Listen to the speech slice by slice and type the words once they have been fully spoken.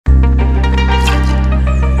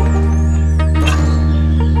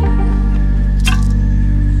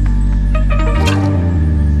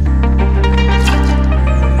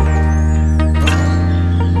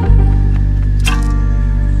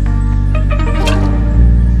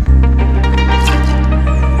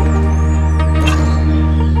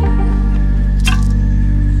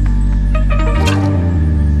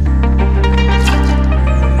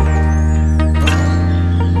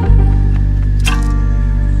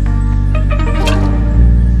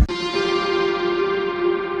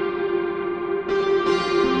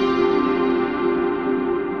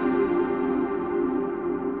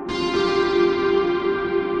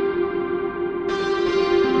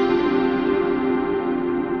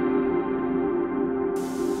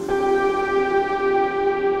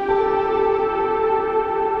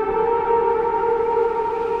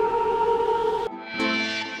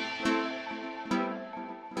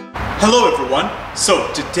Hello everyone. So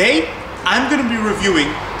today I'm going to be reviewing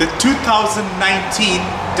the 2019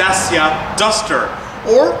 Dacia Duster,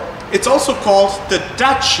 or it's also called the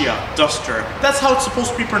Dacia Duster. That's how it's supposed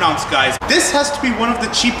to be pronounced, guys. This has to be one of the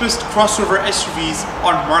cheapest crossover SUVs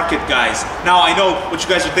on market, guys. Now I know what you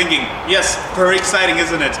guys are thinking. Yes, very exciting,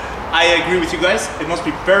 isn't it? I agree with you guys. It must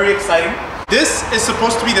be very exciting. This is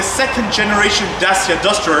supposed to be the second generation Dacia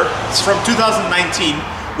Duster. It's from 2019.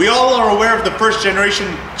 We all are aware of the first generation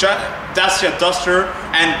Dacia Duster,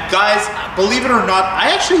 and guys, believe it or not, I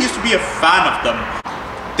actually used to be a fan of them.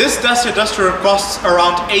 This Dacia Duster costs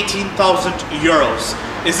around 18,000 euros.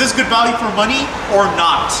 Is this good value for money or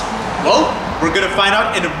not? Well, we're gonna find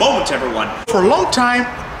out in a moment, everyone. For a long time,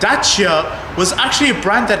 Dacia was actually a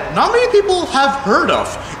brand that not many people have heard of.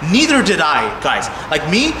 Neither did I, guys. Like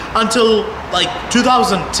me, until like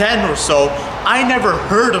 2010 or so, I never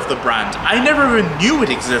heard of the brand. I never even knew it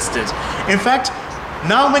existed. In fact,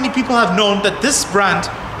 now many people have known that this brand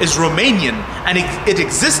is Romanian, and it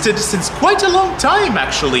existed since quite a long time,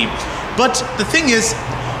 actually. But the thing is,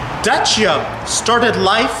 Dacia started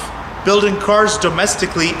life building cars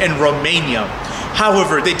domestically in Romania.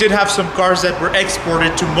 However, they did have some cars that were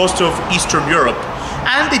exported to most of Eastern Europe.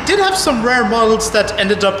 And they did have some rare models that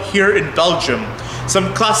ended up here in Belgium.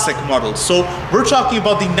 Some classic models. So we're talking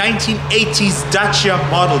about the 1980s Dacia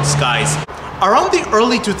models, guys. Around the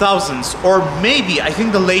early 2000s, or maybe I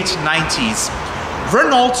think the late 90s,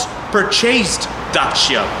 Renault purchased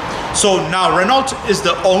Dacia. So now Renault is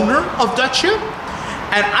the owner of Dacia,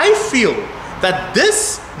 and I feel that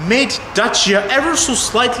this made Dacia ever so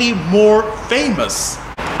slightly more famous.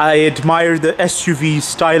 I admire the SUV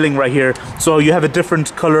styling right here. So you have a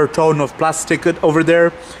different color tone of plastic over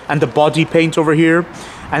there and the body paint over here.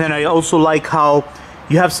 And then I also like how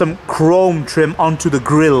you have some chrome trim onto the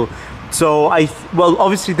grille. So well,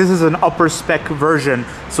 obviously this is an upper spec version,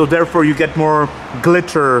 so therefore you get more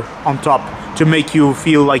glitter on top to make you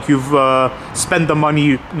feel like you've spent the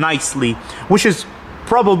money nicely, which is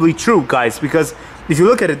probably true, guys, because if you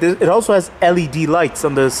look at it, it also has LED lights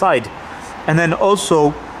on the side. And then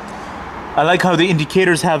also, I like how the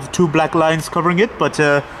indicators have two black lines covering it, but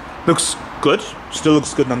looks good. Still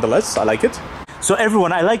looks good nonetheless. I like it. So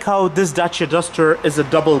everyone, I like how this Dacia Duster is a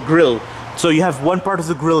double grille. So you have one part of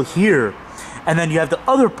the grille here, and then you have the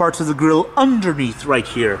other parts of the grille underneath right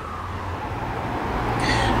here.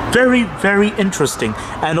 Very, very interesting.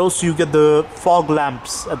 And also you get the fog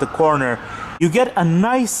lamps at the corner. You get a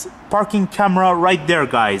nice parking camera right there,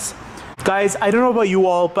 guys. Guys, I don't know about you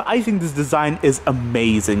all, but I think this design is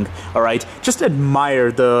amazing, all right? Just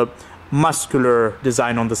admire the muscular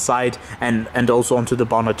design on the side and also onto the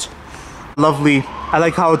bonnet. Lovely. I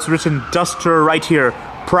like how it's written Duster right here,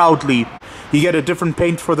 proudly. You get a different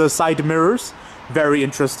paint for the side mirrors. Very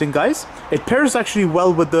interesting, guys. It pairs actually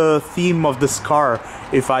well with the theme of this car,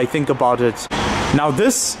 if I think about it. Now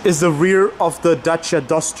this is the rear of the Dacia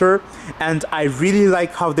Duster, and I really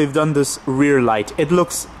like how they've done this rear light. It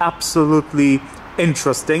looks absolutely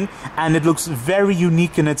interesting, and it looks very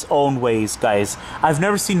unique in its own ways, guys. I've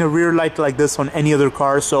never seen a rear light like this on any other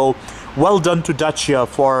car, so well done to Dacia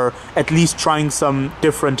for at least trying some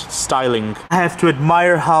different styling. I have to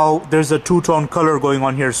admire how there's a two-tone color going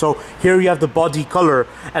on here. So here you have the body color,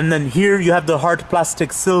 and then here you have the hard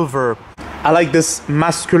plastic silver. I like this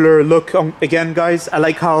muscular look again, guys. I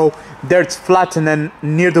like how there it's flat, and then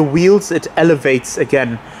near the wheels it elevates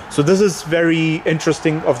again. So this is very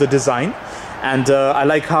interesting of the design. And I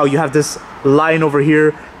like how you have this line over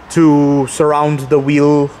here to surround the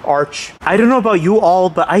wheel arch. I don't know about you all,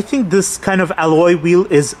 but I think this kind of alloy wheel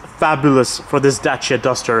is fabulous for this Dacia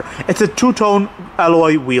Duster. It's a two-tone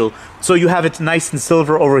alloy wheel. So you have it nice and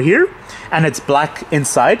silver over here, and it's black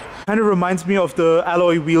inside. Kind of reminds me of the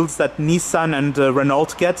alloy wheels that Nissan and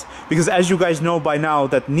Renault get, because as you guys know by now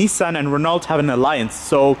that Nissan and Renault have an alliance.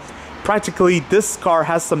 So practically this car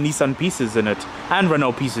has some Nissan pieces in it, and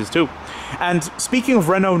Renault pieces too. And speaking of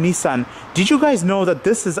Renault-Nissan, did you guys know that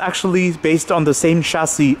this is actually based on the same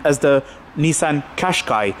chassis as the Nissan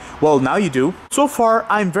Qashqai? Well, now you do. So far,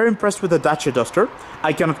 I'm very impressed with the Dacia Duster.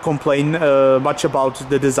 I cannot complain much about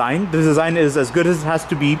the design. The design is as good as it has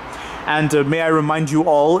to be. And may I remind you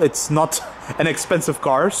all, it's not an expensive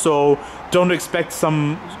car, so don't expect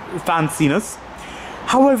some fanciness.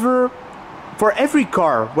 However, for every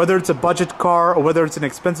car, whether it's a budget car or whether it's an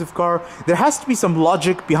expensive car, there has to be some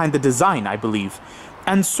logic behind the design, I believe.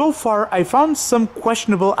 And so far, I found some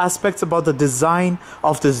questionable aspects about the design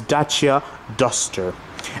of this Dacia Duster.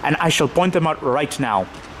 And I shall point them out right now.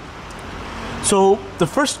 So, the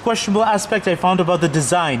first questionable aspect I found about the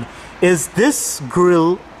design is this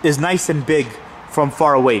grille is nice and big from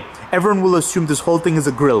far away. Everyone will assume this whole thing is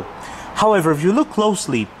a grille. However, if you look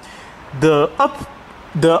closely, the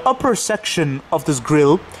upper section of this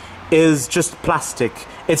grille is just plastic.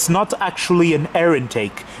 It's not actually an air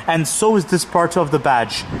intake, and so is this part of the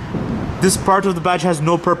badge. This part of the badge has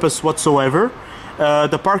no purpose whatsoever.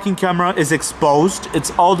 The parking camera is exposed.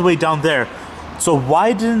 It's all the way down there. So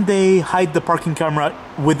why didn't they hide the parking camera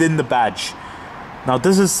within the badge? Now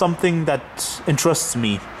this is something that interests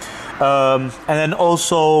me. And then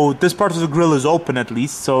also this part of the grille is open at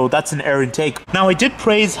least, so that's an air intake. Now I did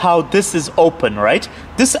praise how this is open, right?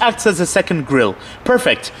 This acts as a second grille.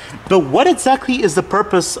 Perfect. But what exactly is the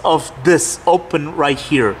purpose of this open right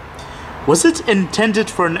here? Was it intended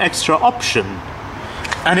for an extra option?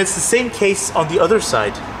 And it's the same case on the other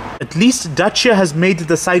side. At least Dacia has made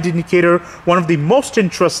the side indicator one of the most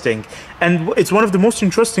interesting. And it's one of the most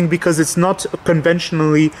interesting because it's not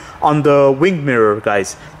conventionally on the wing mirror,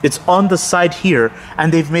 guys. It's on the side here,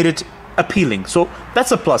 and they've made it appealing. So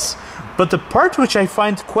that's a plus. But the part which I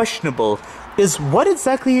find questionable is what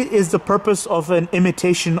exactly is the purpose of an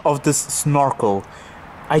imitation of this snorkel?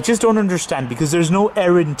 I just don't understand, because there's no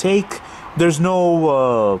air intake, there's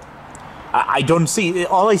no... I don't see...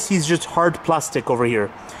 All I see is just hard plastic over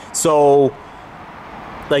here. So,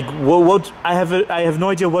 like, what I have no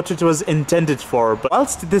idea what it was intended for. But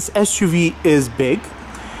whilst this SUV is big,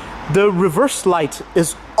 the reverse light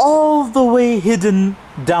is all the way hidden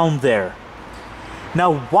down there.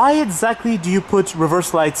 Now, why exactly do you put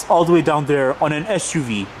reverse lights all the way down there on an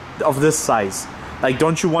SUV of this size? Like,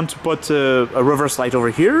 don't you want to put a reverse light over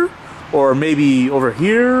here? Or maybe over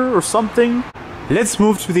here or something? Let's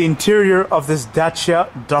move to the interior of this Dacia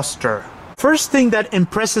Duster. First thing that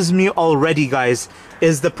impresses me already, guys,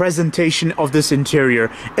 is the presentation of this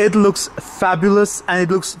interior. It looks fabulous, and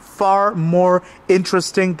it looks far more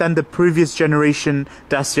interesting than the previous generation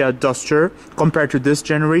Dacia Duster compared to this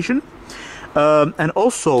generation. And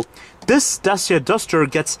also, this Dacia Duster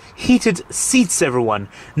gets heated seats, everyone.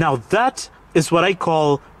 Now that is what I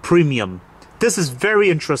call premium. This is very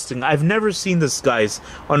interesting. I've never seen this, guys,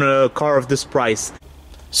 on a car of this price.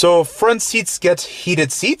 So front seats get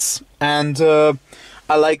heated seats, and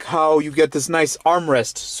I like how you get this nice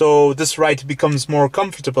armrest, so this ride becomes more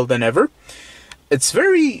comfortable than ever. It's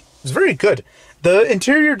very good. The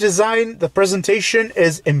interior design, the presentation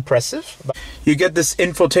is impressive. You get this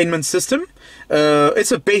infotainment system.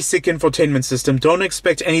 It's a basic infotainment system. Don't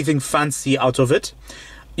expect anything fancy out of it.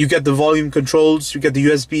 You get the volume controls, you get the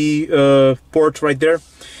USB port right there,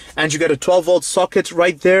 and you get a 12-volt socket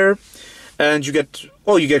right there. And you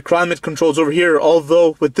get climate controls over here,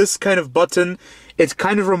 although with this kind of button, it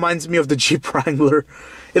kind of reminds me of the Jeep Wrangler.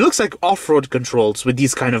 It looks like off-road controls with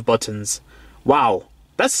these kind of buttons. Wow,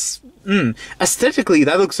 that's, aesthetically,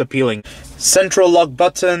 that looks appealing. Central lock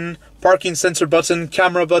button, parking sensor button,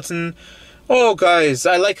 camera button. Oh, guys,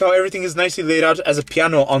 I like how everything is nicely laid out as a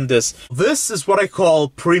piano on this. This is what I call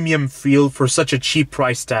premium feel for such a cheap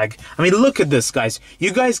price tag. I mean, look at this, guys.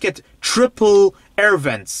 You guys get triple air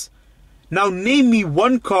vents. Now name me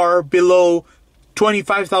one car below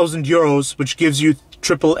 25,000 euros which gives you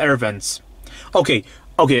triple air vents. Okay,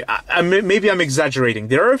 maybe I'm exaggerating.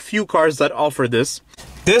 There are a few cars that offer this.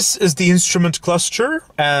 This is the instrument cluster,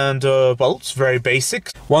 and well, it's very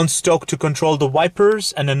basic. One stroke to control the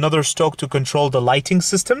wipers and another stroke to control the lighting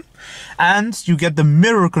system. And you get the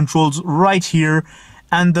mirror controls right here,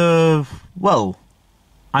 and well,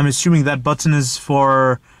 I'm assuming that button is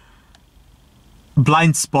for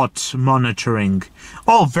blind spot monitoring.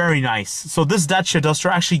 Oh, very nice. So this Dacia Duster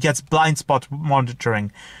actually gets blind spot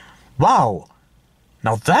monitoring. Wow.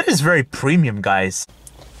 Now that is very premium, guys.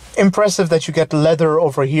 Impressive that you get leather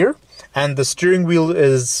over here, and the steering wheel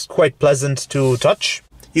is quite pleasant to touch.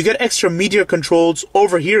 You get extra media controls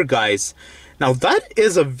over here, guys. Now that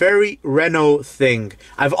is a very Renault thing.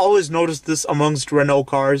 I've always noticed this amongst Renault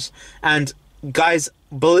cars, and guys,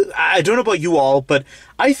 I don't know about you all, but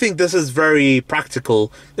I think this is very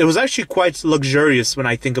practical. It was actually quite luxurious when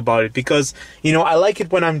I think about it, because, you know, I like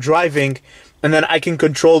it when I'm driving and then I can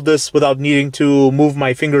control this without needing to move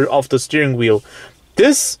my finger off the steering wheel.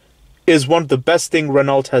 This is one of the best things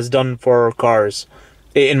Renault has done for cars,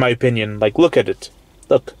 in my opinion. Like, look at it.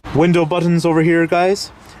 Look. Window buttons over here,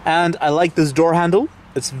 guys. And I like this door handle.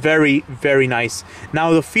 It's very, very nice.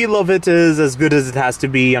 Now, the feel of it is as good as it has to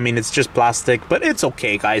be. I mean, it's just plastic, but it's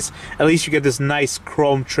okay, guys. At least you get this nice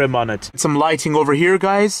chrome trim on it. Some lighting over here,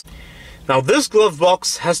 guys. Now, this glove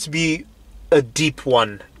box has to be a deep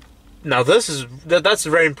one. Now, that's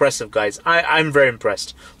very impressive, guys. I'm very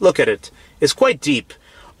impressed. Look at it. It's quite deep.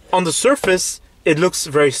 On the surface, it looks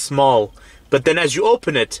very small. But then as you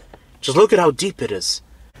open it, just look at how deep it is.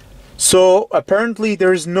 So apparently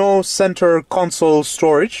there's no center console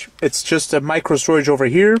storage. It's just a micro storage over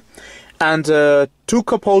here, and 2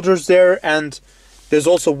 cup holders there, and there's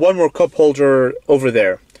also 1 more cup holder over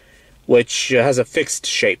there, which has a fixed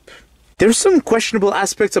shape. There's some questionable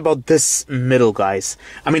aspects about this middle, guys.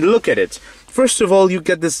 I mean, look at it. First of all, you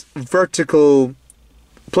get this vertical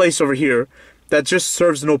place over here that just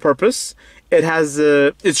serves no purpose. It has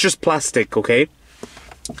it's just plastic, okay?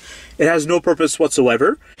 It has no purpose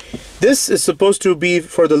whatsoever. This is supposed to be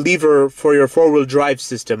for the lever for your 4-wheel drive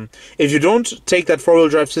system. If you don't take that 4-wheel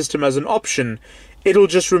drive system as an option, it'll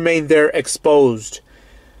just remain there exposed.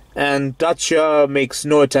 And Dacia makes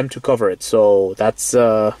no attempt to cover it, so that's,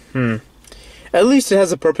 At least it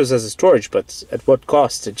has a purpose as a storage, but at what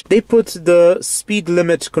cost? They put the speed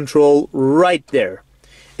limit control right there,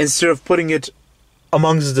 instead of putting it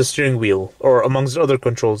amongst the steering wheel, or amongst other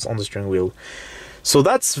controls on the steering wheel. So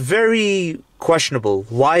that's very questionable.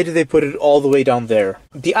 Why do they put it all the way down there?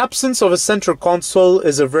 The absence of a center console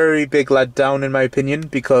is a very big letdown in my opinion,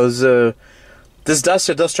 because this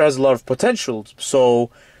Dacia Duster has a lot of potential.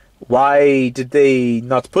 So why did they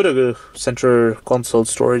not put a center console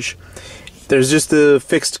storage? There's just the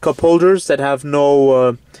fixed cup holders that have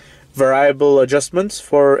no variable adjustments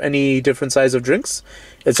for any different size of drinks.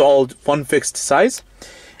 It's all one fixed size.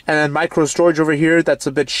 And then micro storage over here, that's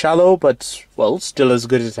a bit shallow, but, well, still as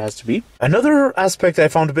good as it has to be. Another aspect I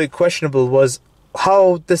found a bit questionable was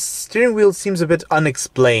how the steering wheel seems a bit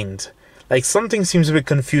unexplained. Like, something seems a bit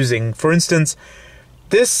confusing. For instance,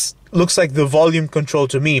 this looks like the volume control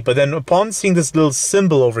to me, but then upon seeing this little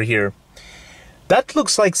symbol over here, that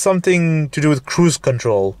looks like something to do with cruise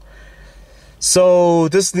control. So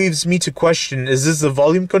this leaves me to question, is this the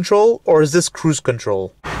volume control or is this cruise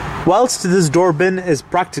control? Whilst this door bin is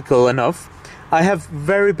practical enough, I have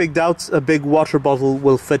very big doubts a big water bottle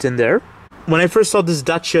will fit in there. When I first saw this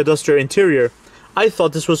Dacia Duster interior, I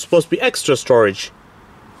thought this was supposed to be extra storage.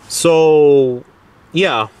 So,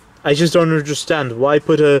 yeah, I just don't understand why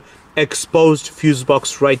put a exposed fuse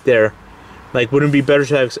box right there. Like, wouldn't it be better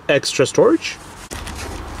to have extra storage?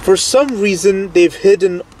 For some reason, they've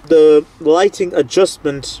hidden the lighting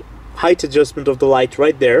adjustment, height adjustment of the light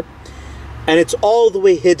right there. And it's all the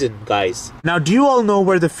way hidden, guys. Now, do you all know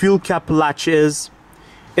where the fuel cap latch is?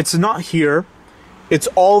 It's not here. It's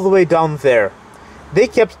all the way down there. They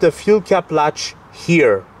kept the fuel cap latch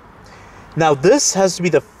here. Now, this has to be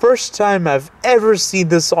the first time I've ever seen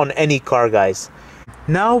this on any car, guys.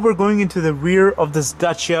 Now we're going into the rear of this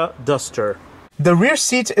Dacia Duster. The rear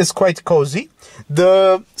seat is quite cozy.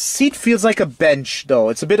 The seat feels like a bench, though.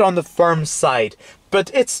 It's a bit on the firm side, but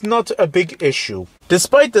it's not a big issue.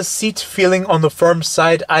 Despite the seat feeling on the firm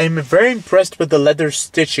side, I'm very impressed with the leather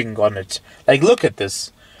stitching on it. Like, look at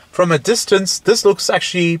this. From a distance, this looks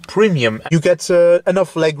actually premium. You get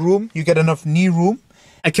enough leg room, you get enough knee room.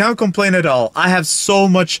 I can't complain at all. I have so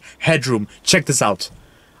much headroom. Check this out.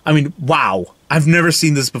 I mean, wow. I've never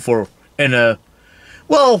seen this before in a...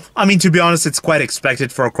 Well, I mean, to be honest, it's quite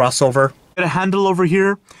expected for a crossover. You get a handle over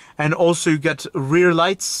here, and also you get rear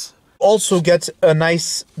lights. Also get a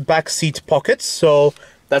nice back seat pocket, so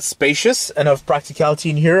that's spacious, enough practicality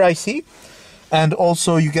in here, I see. And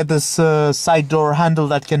also you get this side door handle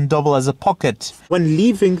that can double as a pocket. When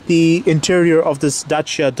leaving the interior of this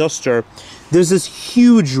Dacia Duster, there's this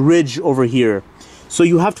huge ridge over here. So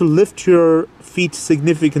you have to lift your feet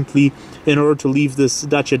significantly in order to leave this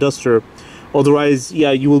Dacia Duster. Otherwise,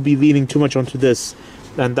 yeah, you will be leaning too much onto this.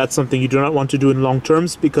 And that's something you do not want to do in long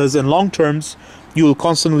terms, because in long terms, you will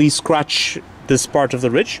constantly scratch this part of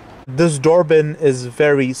the ridge. This door bin is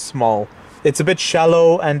very small. It's a bit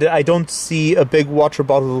shallow, and I don't see a big water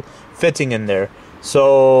bottle fitting in there.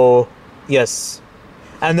 So, yes.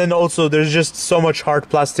 And then also, there's just so much hard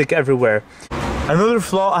plastic everywhere. Another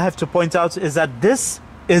flaw I have to point out is that this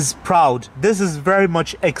is proud. This is very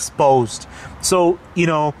much exposed. So, you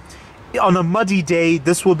know, on a muddy day,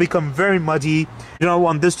 this will become very muddy. You don't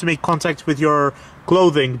want this to make contact with your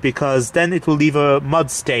clothing, because then it will leave a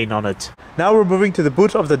mud stain on it. Now we're moving to the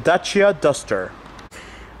boot of the Dacia Duster.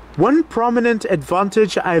 One prominent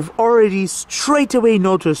advantage I've already straight away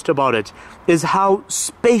noticed about it is how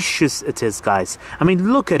spacious it is, guys. I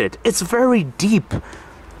mean, look at it. It's very deep.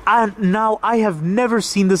 And now, I have never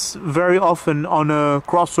seen this very often on a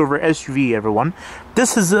crossover SUV, everyone.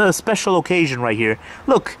 This is a special occasion right here.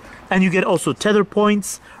 Look, and you get also tether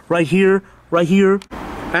points right here, right here.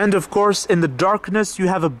 And of course, in the darkness, you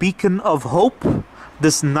have a beacon of hope.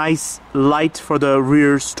 This nice light for the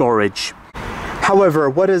rear storage. However,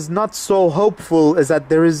 what is not so hopeful is that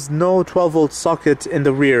there is no 12-volt socket in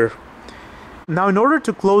the rear. Now, in order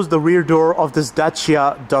to close the rear door of this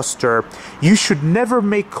Dacia Duster, you should never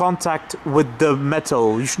make contact with the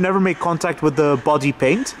metal. You should never make contact with the body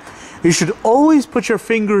paint. You should always put your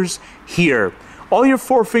fingers here. All your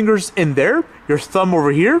 4 fingers in there, your thumb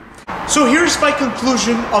over here. So here's my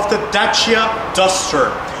conclusion of the Dacia Duster.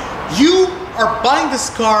 You are buying this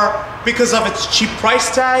car because of its cheap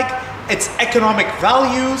price tag, its economic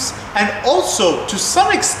values, and also, to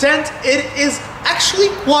some extent, it is actually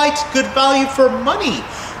quite good value for money.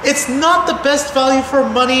 It's not the best value for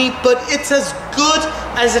money, but it's as good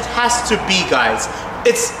as it has to be, guys.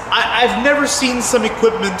 I've never seen some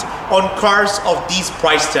equipment on cars of these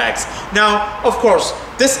price tags. Now, of course,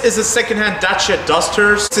 this is a second-hand Dacia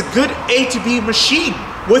Duster. It's a good A to B machine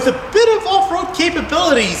with a bit of off-road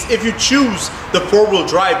capabilities if you choose the 4-wheel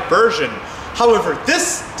drive version. However,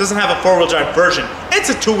 this doesn't have a 4-wheel drive version. It's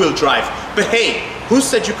a 2-wheel drive. But hey, who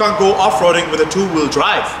said you can't go off-roading with a 2-wheel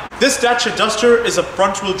drive? This Dacia Duster is a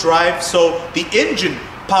front-wheel drive, so the engine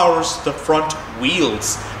powers the front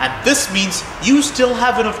wheels. And this means you still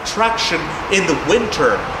have enough traction in the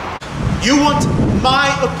winter. You want my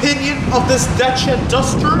opinion of this Dacia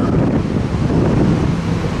Duster?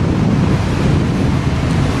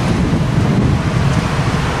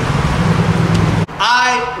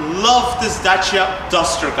 I love this Dacia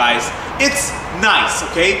Duster, guys. It's nice,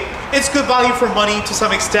 okay? It's good value for money to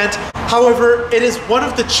some extent. However, it is one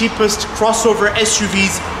of the cheapest crossover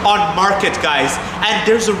SUVs on market, guys. And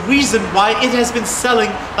there's a reason why it has been selling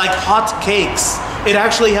like hot cakes. It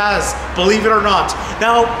actually has, believe it or not.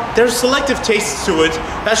 Now, there's selective tastes to it,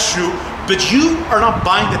 that's true. But you are not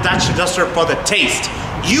buying the Dacia Duster for the taste.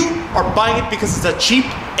 You are buying it because it's a cheap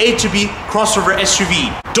A to B crossover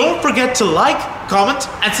SUV. Don't forget to like, comment,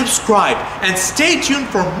 and subscribe. And stay tuned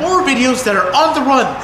for more videos that are on the run